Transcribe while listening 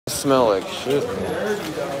smell like shit.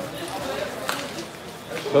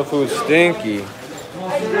 Tofu's stinky.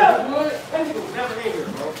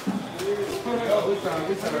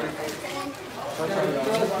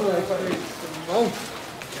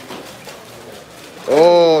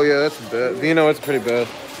 Oh yeah, that's bad. You know, it's pretty bad.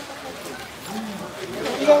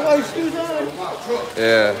 You got my shoes on?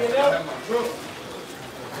 Yeah.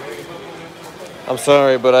 I'm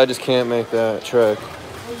sorry, but I just can't make that trek.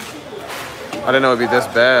 I didn't know it'd be this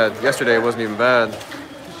bad. Yesterday it wasn't even bad.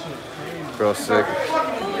 Bro, sick.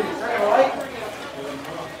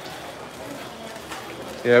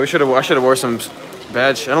 Yeah, I should have wore some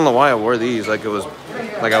bad shit. I don't know why I wore these. Like I was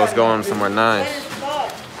going somewhere nice.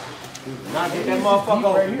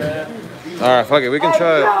 Alright, fuck it. We can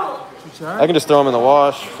try it. I can just throw them in the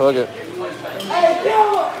wash. Fuck it.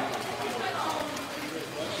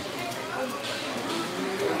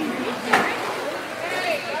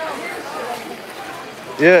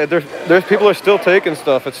 Yeah, there's people are still taking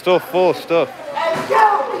stuff. It's still full of stuff.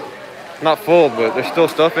 Not full, but there's still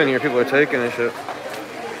stuff in here. People are taking and shit.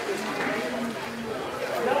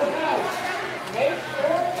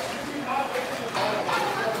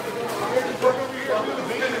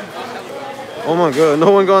 Oh my god,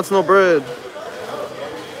 no one wants no bread. It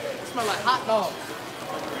smells like hot dogs.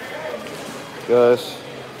 Guys.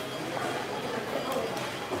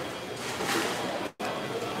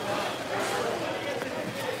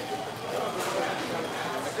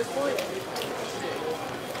 At this point,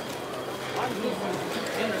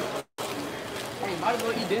 might as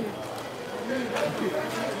well eat dinner.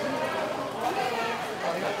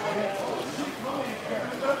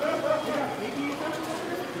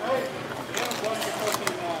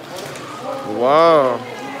 Wow.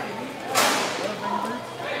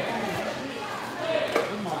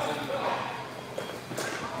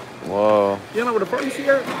 Whoa. You know where the party seat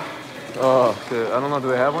at? Oh shit. I don't know. Do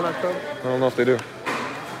they have one at club? I don't know if they do.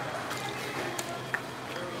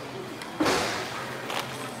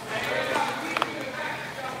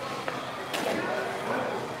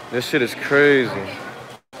 This shit is crazy.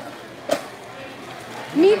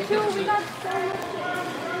 Me too, we got so much.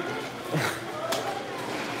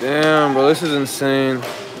 Damn, bro, this is insane.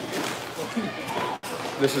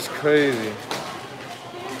 This is crazy.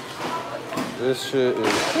 This shit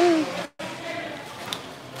is...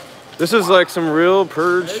 This is like some real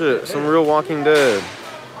purge shit. Some real Walking Dead.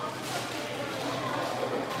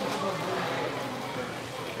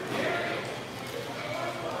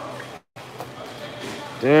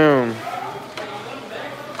 Damn.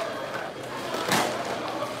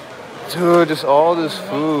 Dude, just all this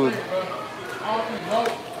food.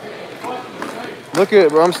 Look at it,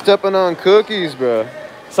 bro. I'm stepping on cookies, bro.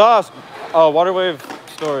 Sauce. Oh, water wave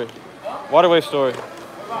story. Water wave story.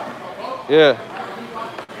 Yeah.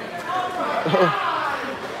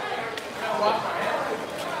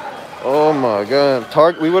 Oh my god.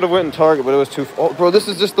 Target. We would have went in Target, but it was too. Oh, bro, this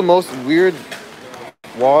is just the most weird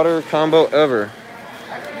water combo ever.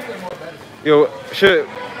 Yo, shit.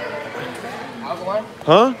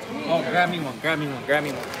 Huh? Oh, grab me one. Grab me one. Grab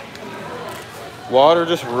me one. Water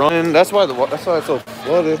just running. That's why it's so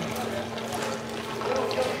flooded.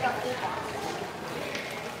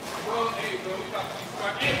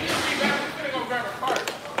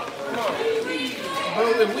 Bro,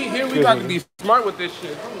 if we here, we got to be smart with this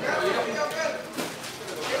shit.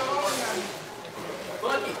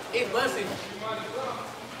 Fuck it. It's busting.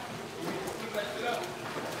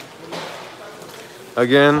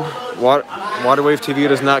 Again, Waterwave TV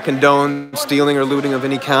does not condone stealing or looting of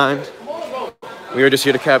any kind. We are just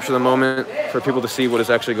here to capture the moment for people to see what is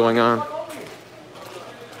actually going on.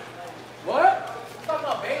 What?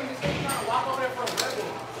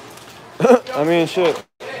 I mean, shit.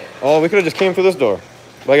 Oh, we could have just came through this door.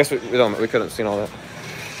 But I guess we couldn't have seen all that.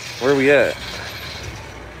 Where are we at?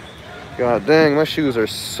 God dang, my shoes are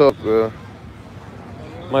soaked, bro.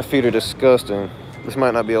 My feet are disgusting. This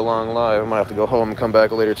might not be a long live. I might have to go home and come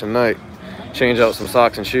back later tonight. Change out some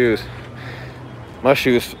socks and shoes. My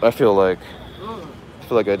shoes, I feel like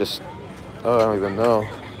I just, oh, I don't even know.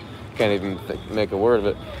 Can't even make a word of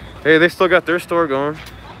it. Hey, they still got their store going.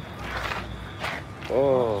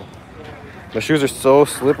 Oh. My shoes are so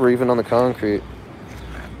slippery even on the concrete.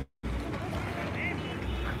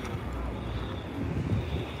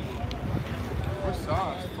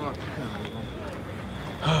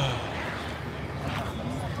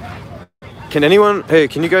 Can anyone, hey,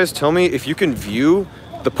 can you guys tell me if you can view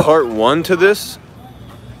the part 1 to this?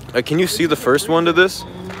 Like, can you see the first one to this?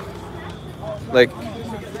 Like,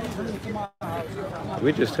 did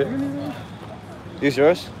we just hit? These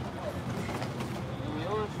yours?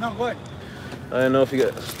 No, what? I don't know if you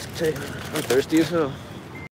got, I'm thirsty as hell.